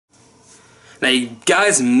Now, you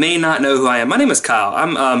guys may not know who I am. My name is Kyle.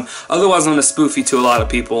 I'm otherwise known as Spoofy to a lot of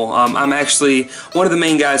people. I'm actually one of the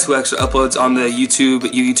main guys who actually uploads on the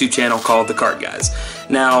YouTube channel called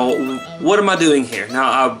TheCardGuyz. Now, what am I doing here?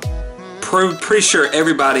 Now, I'm pretty sure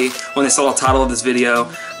everybody, when they saw the title of this video,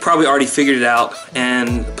 probably already figured it out,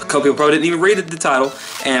 and a couple people probably didn't even read the title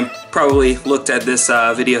and probably looked at this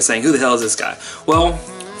video saying, who the hell is this guy? Well,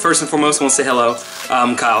 first and foremost, I want to say hello.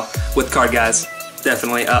 Kyle with TheCardGuyz,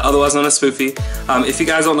 definitely, otherwise known as Spoofy. If you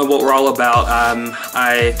guys don't know what we're all about,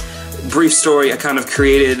 brief story, I kind of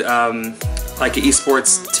created like an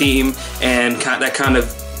esports team, and that kind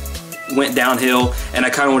of went downhill, and I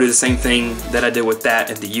kind of want to do the same thing that I did with that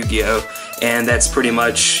at the Yu-Gi-Oh! And that's pretty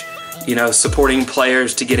much, you know, supporting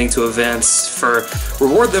players to getting to events,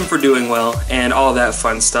 reward them for doing well, and all that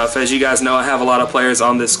fun stuff. As you guys know, I have a lot of players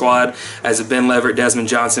on this squad, as Ben Leverett, Desmond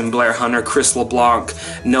Johnson, Blair Hunter, Chris LeBlanc,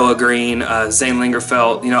 Noah Green, Zane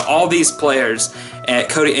Lingerfeld, you know, all these players, and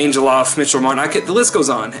Cody Angeloff, Mitchell Martin, the list goes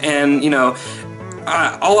on. And, you know,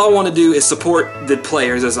 all I want to do is support the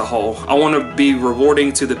players as a whole. I want to be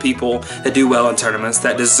rewarding to the people that do well in tournaments,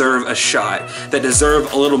 that deserve a shot, that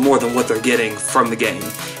deserve a little more than what they're getting from the game.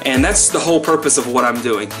 And that's the whole purpose of what I'm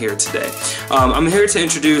doing here today. I'm here to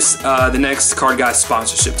introduce the next TheCardGuyz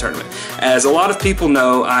sponsorship tournament. As a lot of people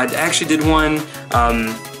know, I actually did one,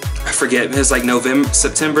 I forget, it was like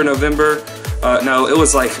September, November. No, it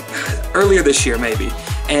was like earlier this year maybe.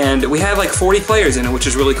 And we had like 40 players in it, which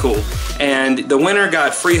is really cool. And the winner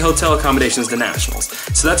got free hotel accommodations to Nationals.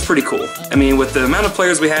 So that's pretty cool. I mean, with the amount of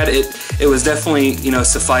players we had, it was definitely, you know,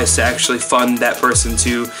 suffice to actually fund that person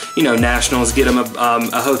to, you know, Nationals, get him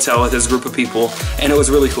a hotel with his group of people, and it was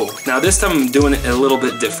really cool. Now this time I'm doing it a little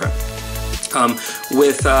bit different.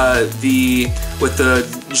 With the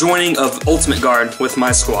joining of UltimateGuard with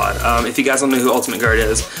my squad. If you guys don't know who UltimateGuard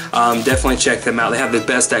is, definitely check them out. They have the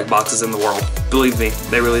best deck boxes in the world. Believe me,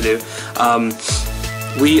 they really do.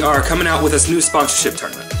 We are coming out with this new sponsorship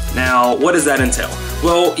tournament. Now, what does that entail?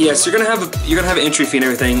 Well, yes, you're gonna have an entry fee and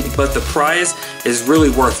everything, but the prize is really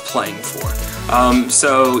worth playing for. The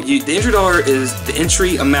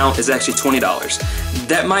entry amount is actually $20.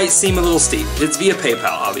 That might seem a little steep. It's via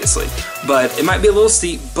PayPal, obviously, but it might be a little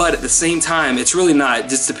steep. But at the same time, it's really not.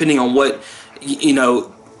 Just depending on what, you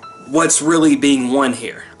know, what's really being won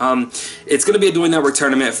here. It's going to be a Dueling Network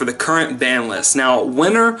tournament for the current ban list. Now,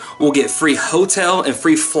 winner will get free hotel and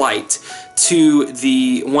free flight to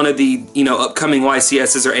one of the, you know, upcoming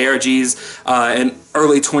YCSs or ARGs in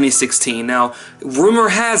early 2016. Now, rumor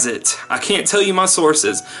has it, I can't tell you my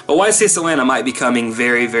sources, but YCS Atlanta might be coming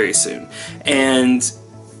very, very soon. And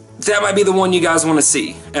that might be the one you guys want to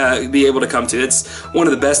see, be able to come to. It's one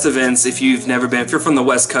of the best events if you've never been. If you're from the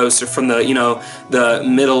West Coast or from the, you know, the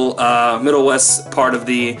middle west part of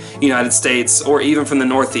the United States, or even from the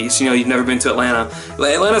Northeast, you know, you've never been to Atlanta.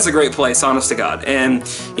 Atlanta's a great place, honest to God. And,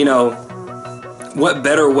 you know, what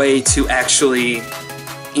better way to actually,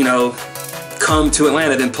 you know, come to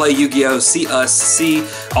Atlanta than play Yu-Gi-Oh, see us, see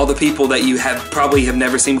all the people that you probably have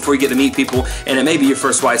never seen before. You get to meet people, and it may be your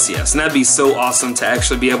first YCS, and that'd be so awesome to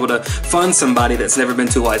actually be able to fund somebody that's never been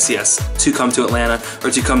to YCS to come to Atlanta,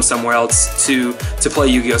 or to come somewhere else to play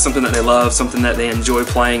Yu-Gi-Oh, something that they love, something that they enjoy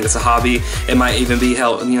playing. It's a hobby. It might even be,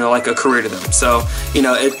 you know, like a career to them. So, you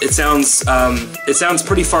know, it sounds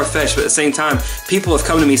pretty far-fetched, but at the same time, people have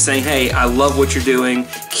come to me saying, hey, I love what you're doing,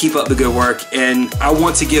 keep up the good work, and I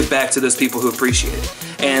want to give back to those people who appreciate it.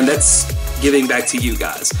 And that's giving back to you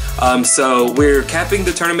guys. So we're capping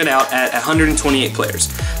the tournament out at 128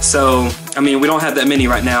 players. So, I mean, we don't have that many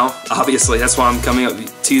right now, obviously. That's why I'm coming up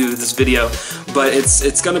to this video. But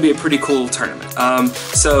it's going to be a pretty cool tournament.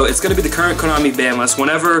 So it's going to be the current Konami ban list.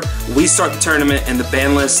 Whenever we start the tournament and the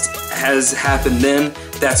ban list has happened, then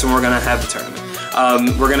that's when we're going to have the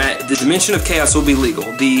tournament. The Dimension of Chaos will be legal.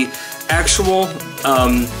 The actual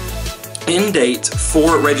end date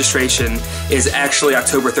for registration is actually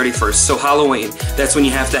October 31st, so Halloween. That's when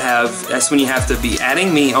you have to be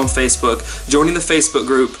adding me on Facebook, joining the Facebook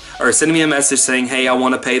group, or sending me a message saying, hey, I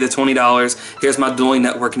want to pay the $20, here's my Dueling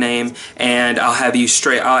Network name, and I'll add you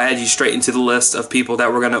straight into the list of people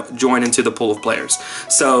that we're going to join into the pool of players.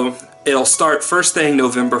 So it'll start first thing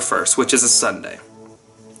November 1st, which is a Sunday.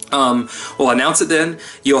 We'll announce it then.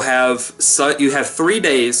 You have 3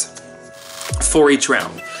 days for each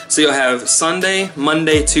round. So you'll have Sunday,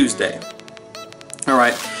 Monday, Tuesday.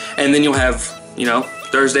 Alright, and then you'll have, you know,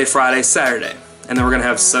 Thursday, Friday, Saturday. And then we're going to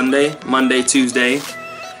have Sunday, Monday, Tuesday,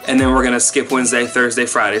 and then we're going to skip Wednesday, Thursday,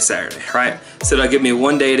 Friday, Saturday, right? So that'll give me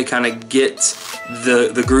 1 day to kind of get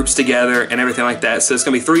the groups together and everything like that. So it's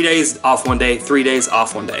gonna be 3 days off one day, 3 days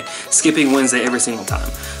off one day, skipping Wednesday every single time.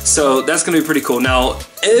 So that's gonna be pretty cool. Now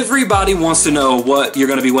everybody wants to know what you're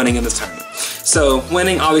gonna be winning in this tournament. So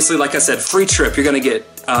winning, obviously, like I said, free trip. You're gonna get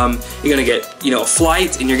a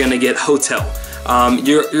flight, and you're gonna get hotel.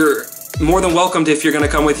 You're more than welcomed if you're gonna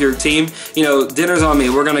come with your team. Dinner's on me.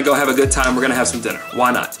 We're gonna go have a good time. We're gonna have some dinner.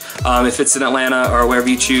 Why not? If it's in Atlanta or wherever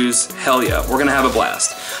you choose, hell yeah, we're gonna have a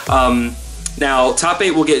blast. Now, top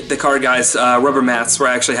 8 will get the Card Guys rubber mats we're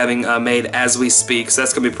actually having made as we speak, so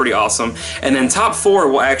that's going to be pretty awesome. And then top 4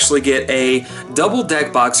 will actually get a double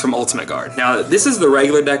deck box from UltimateGuard. Now, this is the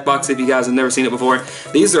regular deck box if you guys have never seen it before.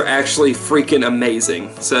 These are actually freaking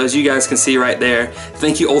amazing. So as you guys can see right there,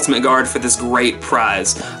 thank you UltimateGuard for this great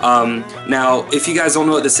prize. Now, if you guys don't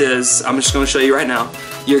know what this is, I'm just going to show you right now.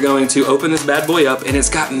 You're going to open this bad boy up, and it's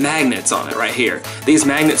got magnets on it right here. These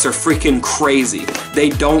magnets are freaking crazy. They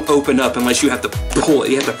don't open up unless you have to pull it.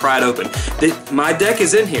 You have to pry it open. My deck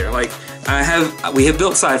is in here. Like we have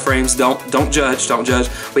built side frames. Don't judge.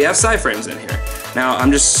 We have side frames in here. Now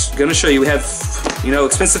I'm just gonna show you. We have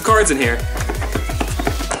expensive cards in here.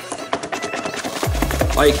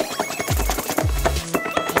 Like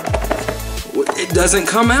it doesn't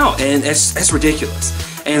come out, and it's ridiculous.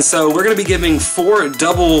 And so we're going to be giving 4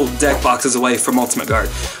 double deck boxes away from UltimateGuard.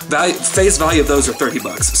 Face value of those are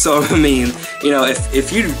 $30. So I mean,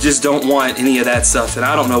 if you just don't want any of that stuff, then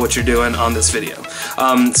I don't know what you're doing on this video.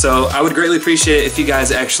 So I would greatly appreciate it if you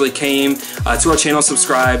guys actually came to our channel,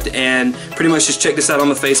 subscribed, and pretty much just check this out on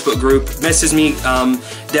the Facebook group. Message me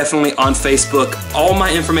definitely on Facebook. All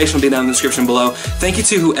my information will be down in the description below. Thank you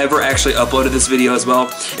to whoever actually uploaded this video as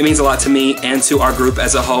well. It means a lot to me and to our group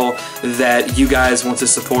as a whole that you guys want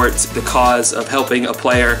to support the cause of helping a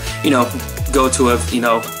player, go to a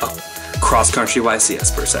cross-country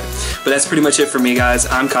YCS per se. But that's pretty much it for me, guys.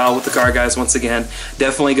 I'm Kyle with the Card Guys once again.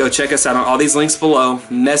 Definitely go check us out on all these links below.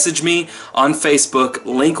 Message me on Facebook.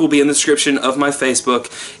 Link will be in the description of my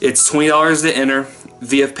Facebook. It's $20 to enter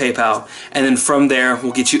via PayPal, and then from there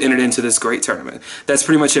we'll get you entered into this great tournament. That's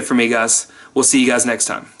pretty much it for me, guys. We'll see you guys next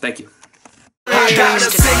time. Thank you. I got a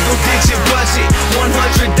single digit budget,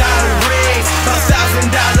 $100 raise,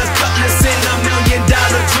 $1,000